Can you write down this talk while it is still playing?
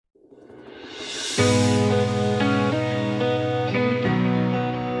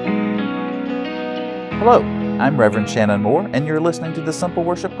Hello, I'm Reverend Shannon Moore, and you're listening to the Simple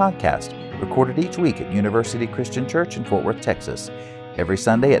Worship Podcast, recorded each week at University Christian Church in Fort Worth, Texas. Every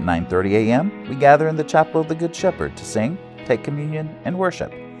Sunday at 9:30 a.m., we gather in the Chapel of the Good Shepherd to sing, take communion, and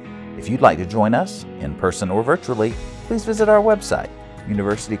worship. If you'd like to join us, in person or virtually, please visit our website,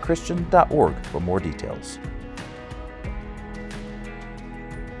 universitychristian.org, for more details.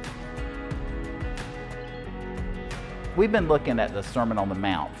 We've been looking at the Sermon on the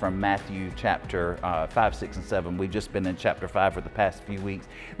Mount from Matthew chapter 5, 6, and 7. We've just been in chapter 5 for the past few weeks.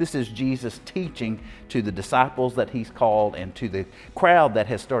 This is Jesus teaching to the disciples that he's called and to the crowd that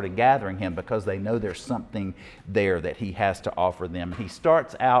has started gathering him because they know there's something there that he has to offer them. He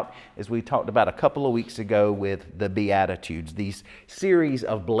starts out, as we talked about a couple of weeks ago, with the Beatitudes, these series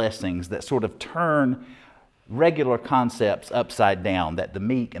of blessings that sort of turn regular concepts upside down, that the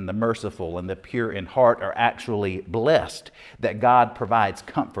meek and the merciful and the pure in heart are actually blessed, that God provides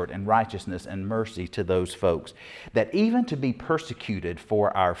comfort and righteousness and mercy to those folks, that even to be persecuted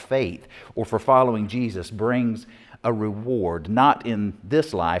for our faith or for following Jesus brings a reward, not in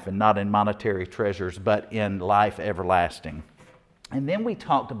this life and not in monetary treasures, but in life everlasting. And then we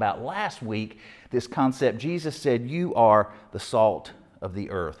talked about last week this concept. Jesus said, "You are the salt of the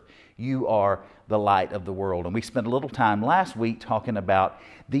earth. You are the light of the world." And we spent a little time last week talking about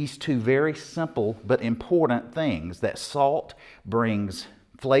these two very simple but important things, that salt brings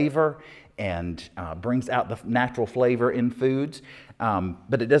flavor and brings out the natural flavor in foods,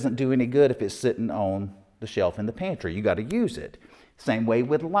 but it doesn't do any good if it's sitting on the shelf in the pantry. You got to use it. Same way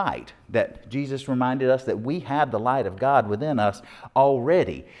with light, that Jesus reminded us that we have the light of God within us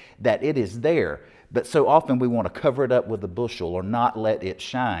already, that it is there. But so often we want to cover it up with a bushel or not let it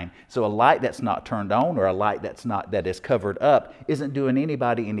shine. So a light that's not turned on or a light that is covered up isn't doing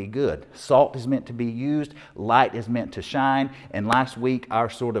anybody any good. Salt is meant to be used, light is meant to shine. And last week our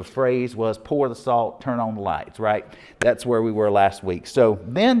sort of phrase was pour the salt, turn on the lights, right? That's where we were last week. So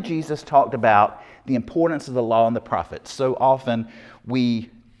then Jesus talked about the importance of the law and the prophets. So often we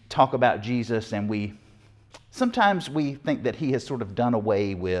talk about Jesus and sometimes we think that he has sort of done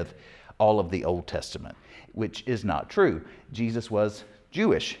away with all of the Old Testament, which is not true. Jesus was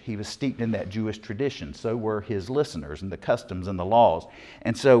Jewish. He was steeped in that Jewish tradition. So were his listeners and the customs and the laws.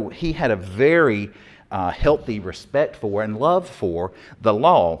 And so he had a very healthy respect for and love for the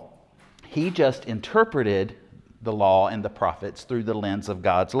law. He just interpreted the law and the prophets through the lens of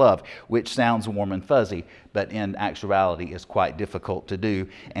God's love, which sounds warm and fuzzy, but in actuality is quite difficult to do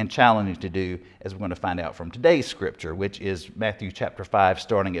and challenging to do, as we're going to find out from today's scripture, which is Matthew chapter 5,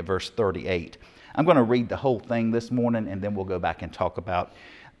 starting at verse 38. I'm going to read the whole thing this morning, and then we'll go back and talk about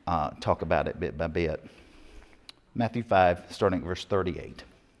it bit by bit. Matthew 5, starting at verse 38.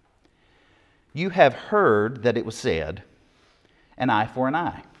 "You have heard that it was said, an eye for an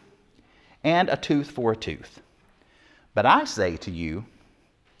eye, and a tooth for a tooth. But I say to you,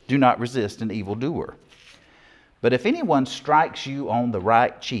 do not resist an evildoer. But if anyone strikes you on the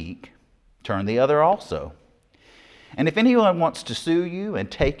right cheek, turn the other also. And if anyone wants to sue you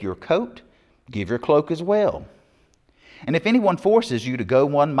and take your coat, give your cloak as well. And if anyone forces you to go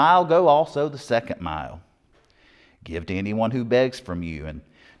 1 mile, go also the 2nd mile. Give to anyone who begs from you, and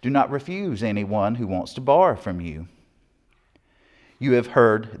do not refuse anyone who wants to borrow from you. You have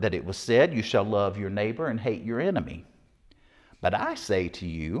heard that it was said, you shall love your neighbor and hate your enemy. But I say to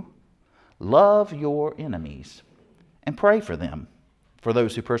you, love your enemies and pray for them, for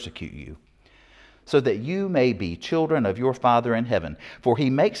those who persecute you, so that you may be children of your Father in heaven. For he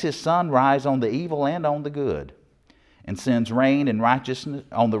makes his sun rise on the evil and on the good, and sends rain and righteousness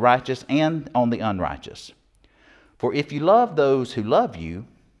on the righteous and on the unrighteous. For if you love those who love you,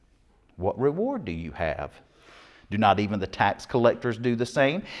 what reward do you have? Do not even the tax collectors do the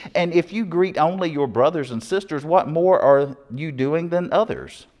same? And if you greet only your brothers and sisters, what more are you doing than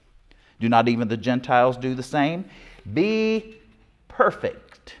others? Do not even the Gentiles do the same? Be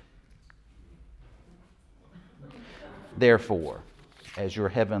perfect, therefore, as your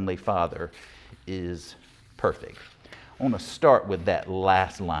heavenly Father is perfect." I want to start with that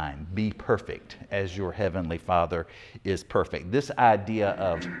last line, be perfect as your heavenly Father is perfect. This idea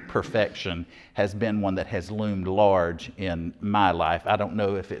of perfection has been one that has loomed large in my life. I don't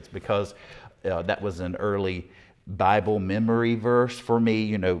know if it's because that was an early Bible memory verse for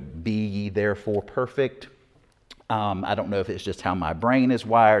me, be ye therefore perfect. I don't know if it's just how my brain is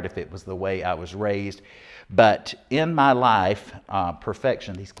wired, if it was the way I was raised. But in my life,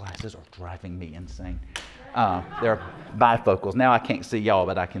 perfection, these glasses are driving me insane. They're bifocals. Now I can't see y'all,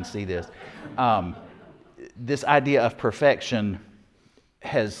 but I can see this. This idea of perfection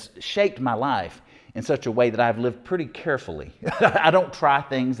has shaped my life in such a way that I've lived pretty carefully. I don't try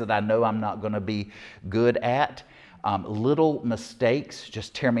things that I know I'm not going to be good at. Little mistakes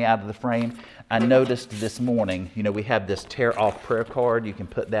just tear me out of the frame. I noticed this morning, we have this tear off prayer card. You can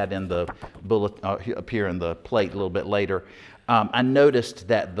put that in the bullet up here in the plate a little bit later. I noticed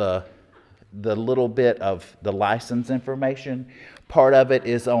that the little bit of the license information, part of it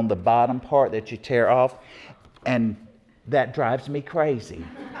is on the bottom part that you tear off, and that drives me crazy.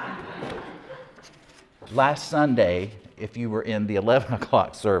 Last Sunday, if you were in the 11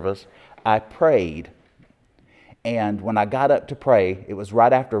 o'clock service, I prayed. And when I got up to pray, it was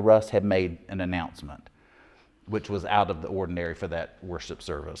right after Russ had made an announcement, which was out of the ordinary for that worship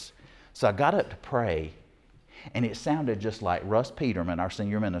service. So I got up to pray, and it sounded just like Russ Peterman, our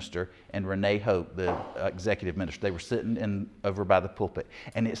senior minister, and Renee Hope, the executive minister. They were sitting over by the pulpit,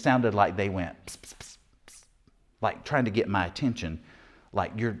 and it sounded like they went, pss, pss, pss, pss, like trying to get my attention.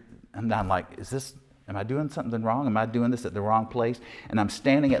 And I'm like, am I doing something wrong? Am I doing this at the wrong place? And I'm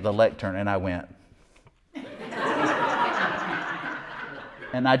standing at the lectern, and I went,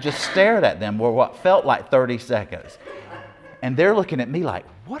 and I just stared at them for what felt like 30 seconds. And they're looking at me like,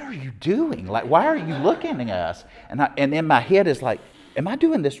 what are you doing? Like, why are you looking at us? And in my head is like, am I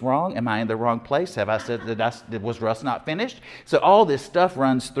doing this wrong? Am I in the wrong place? Have I said that was Russ not finished? So all this stuff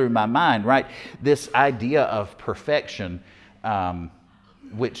runs through my mind, right? This idea of perfection,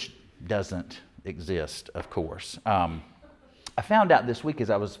 which doesn't exist, of course. I found out this week as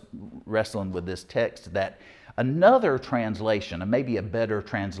I was wrestling with this text that another translation, and maybe a better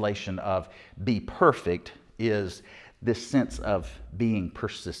translation of be perfect, is this sense of being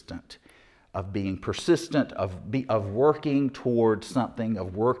persistent, of working toward something,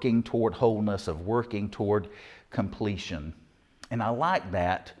 of working toward wholeness, of working toward completion. And I like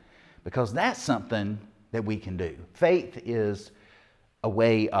that because that's something that we can do. Faith is a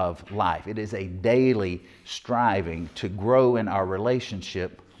way of life. It is a daily striving to grow in our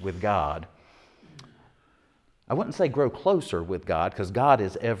relationship with God. I wouldn't say grow closer with God, because God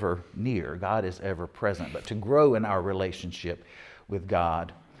is ever near, God is ever present, but to grow in our relationship with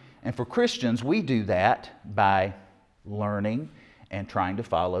God. And for Christians, we do that by learning and trying to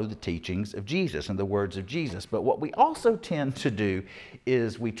follow the teachings of Jesus and the words of Jesus. But what we also tend to do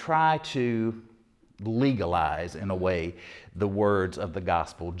is we try to legalize, in a way, the words of the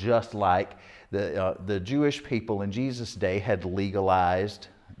gospel, just like the Jewish people in Jesus' day had legalized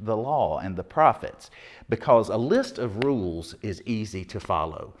the law and the prophets, because a list of rules is easy to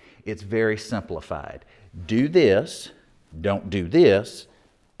follow. It's very simplified. Do this, don't do this,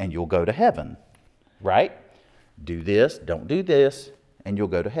 and you'll go to heaven, right? Do this, don't do this, and you'll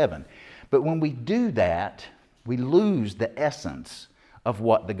go to heaven. But when we do that, we lose the essence of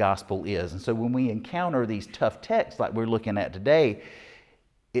what the gospel is. And so when we encounter these tough texts like we're looking at today,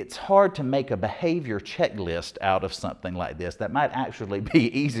 it's hard to make a behavior checklist out of something like this. That might actually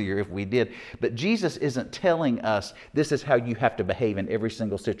be easier if we did. But Jesus isn't telling us this is how you have to behave in every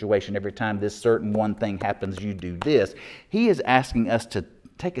single situation. Every time this certain one thing happens, you do this. He is asking us to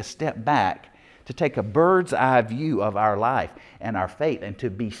take a step back, to take a bird's eye view of our life and our faith, and to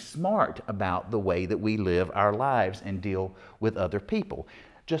be smart about the way that we live our lives and deal with other people.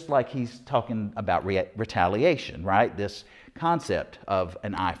 Just like he's talking about retaliation, right? This concept of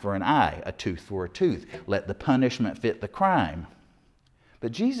an eye for an eye, a tooth for a tooth. Let the punishment fit the crime.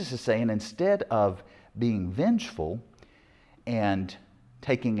 But Jesus is saying, instead of being vengeful and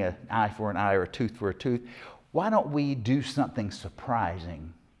taking an eye for an eye or a tooth for a tooth, why don't we do something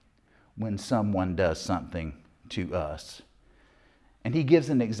surprising when someone does something to us? And he gives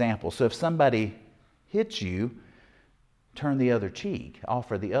an example. So if somebody hits you, turn the other cheek,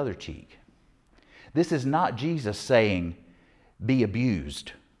 offer the other cheek. This is not Jesus saying, be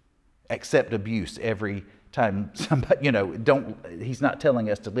abused, accept abuse every time somebody, he's not telling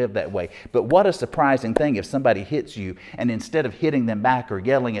us to live that way. But what a surprising thing if somebody hits you, and instead of hitting them back or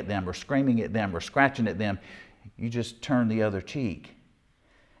yelling at them or screaming at them or scratching at them, you just turn the other cheek.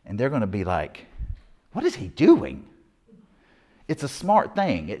 And they're going to be like, what is he doing? It's a smart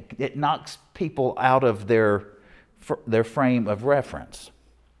thing. It knocks people out of their frame of reference.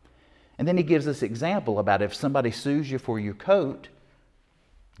 And then he gives this example about if somebody sues you for your coat,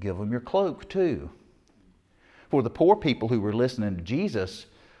 give them your cloak too. For the poor people who were listening to Jesus,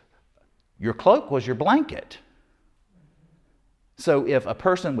 your cloak was your blanket. So if a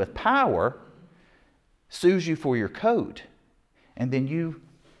person with power sues you for your coat, and then you,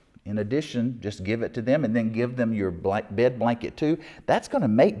 in addition, just give it to them and then give them your bed blanket too, that's going to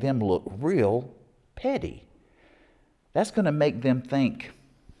make them look real petty. That's going to make them think,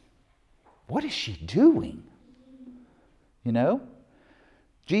 what is she doing?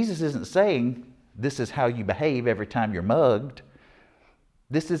 Jesus isn't saying this is how you behave every time you're mugged.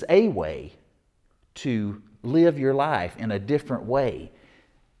 This is a way to live your life in a different way,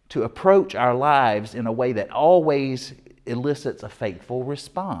 to approach our lives in a way that always elicits a faithful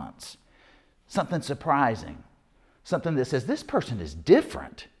response. Something surprising, something that says, this person is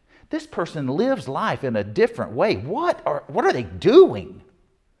different. This person lives life in a different way. What are they doing?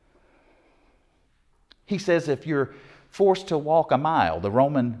 He says if you're forced to walk a mile, the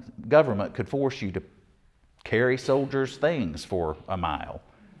Roman government could force you to carry soldiers' things for a mile.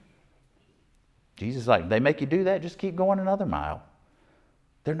 Jesus is like, they make you do that, just keep going another mile.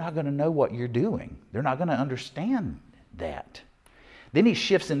 They're not going to know what you're doing. They're not going to understand that. Then he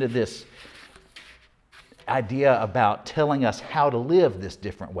shifts into this idea about telling us how to live this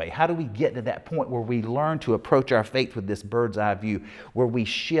different way. How do we get to that point where we learn to approach our faith with this bird's eye view, where we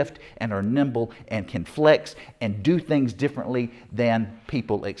shift and are nimble and can flex and do things differently than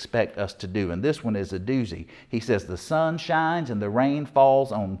people expect us to do? And this one is a doozy. He says the sun shines and the rain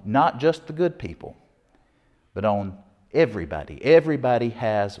falls on not just the good people, but on everybody. Everybody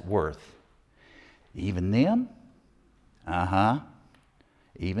has worth. Even them?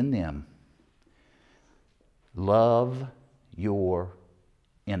 Even them. Love your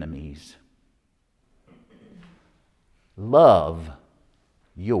enemies. Love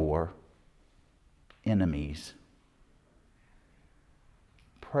your enemies.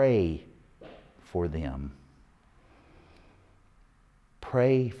 Pray for them.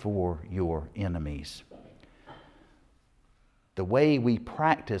 Pray for your enemies. The way we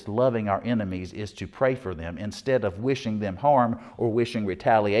practice loving our enemies is to pray for them instead of wishing them harm or wishing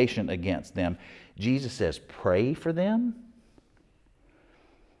retaliation against them. Jesus says, pray for them.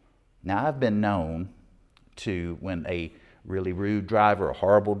 Now, I've been known to, when a really rude driver, a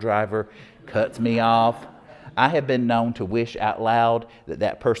horrible driver, cuts me off, I have been known to wish out loud that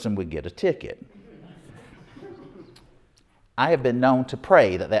that person would get a ticket. I have been known to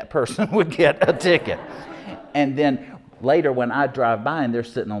pray that that person would get a ticket. And then later, when I drive by and they're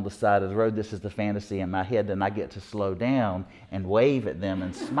sitting on the side of the road, this is the fantasy in my head, then I get to slow down and wave at them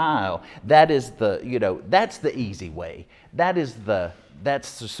and smile. That is that's the easy way. That's the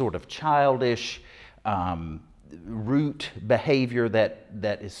sort of childish root behavior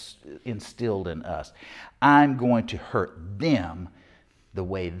that is instilled in us. I'm going to hurt them the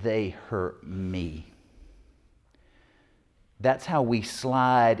way they hurt me. That's how we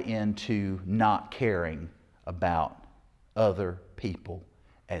slide into not caring about other people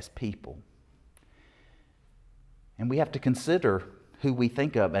as people. And we have to consider who we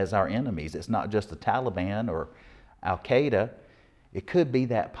think of as our enemies. It's not just the Taliban or Al-Qaeda. It could be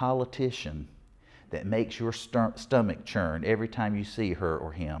that politician that makes your stomach churn every time you see her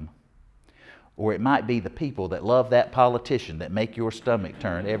or him. Or it might be the people that love that politician that make your stomach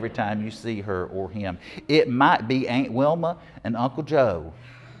turn every time you see her or him. It might be Aunt Wilma and Uncle Joe.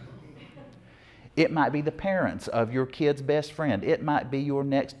 It might be the parents of your kid's best friend. It might be your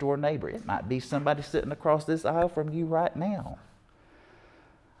next door neighbor. It might be somebody sitting across this aisle from you right now.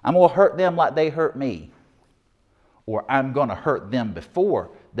 I'm going to hurt them like they hurt me. Or I'm going to hurt them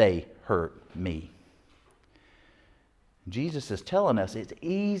before they hurt me. Jesus is telling us it's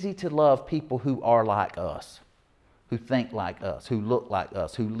easy to love people who are like us, who think like us, who look like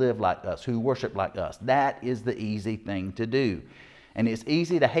us, who live like us, who worship like us. That is the easy thing to do. And it's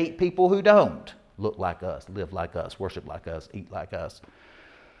easy to hate people who don't look like us, live like us, worship like us, eat like us.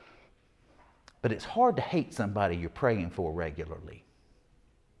 But it's hard to hate somebody you're praying for regularly.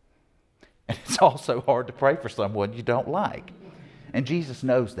 And it's also hard to pray for someone you don't like. And Jesus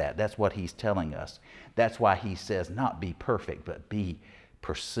knows that. That's what he's telling us. That's why he says not be perfect, but be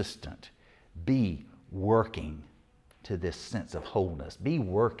persistent. Be working to this sense of wholeness. Be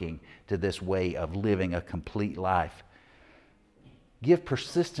working to this way of living a complete life. Give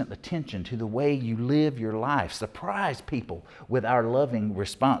persistent attention to the way you live your life. Surprise people with our loving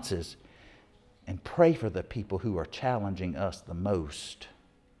responses. And pray for the people who are challenging us the most.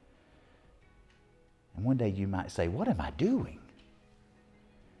 And one day you might say, what am I doing?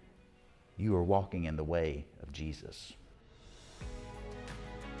 You are walking in the way of Jesus.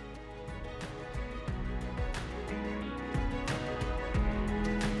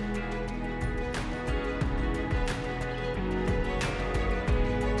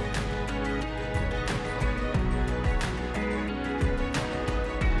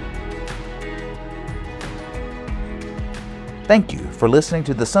 Thank you for listening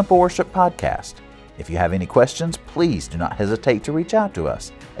to the Simple Worship Podcast. If you have any questions, please do not hesitate to reach out to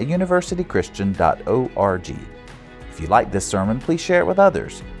us at universitychristian.org. If you like this sermon, please share it with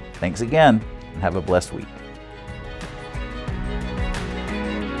others. Thanks again, and have a blessed week.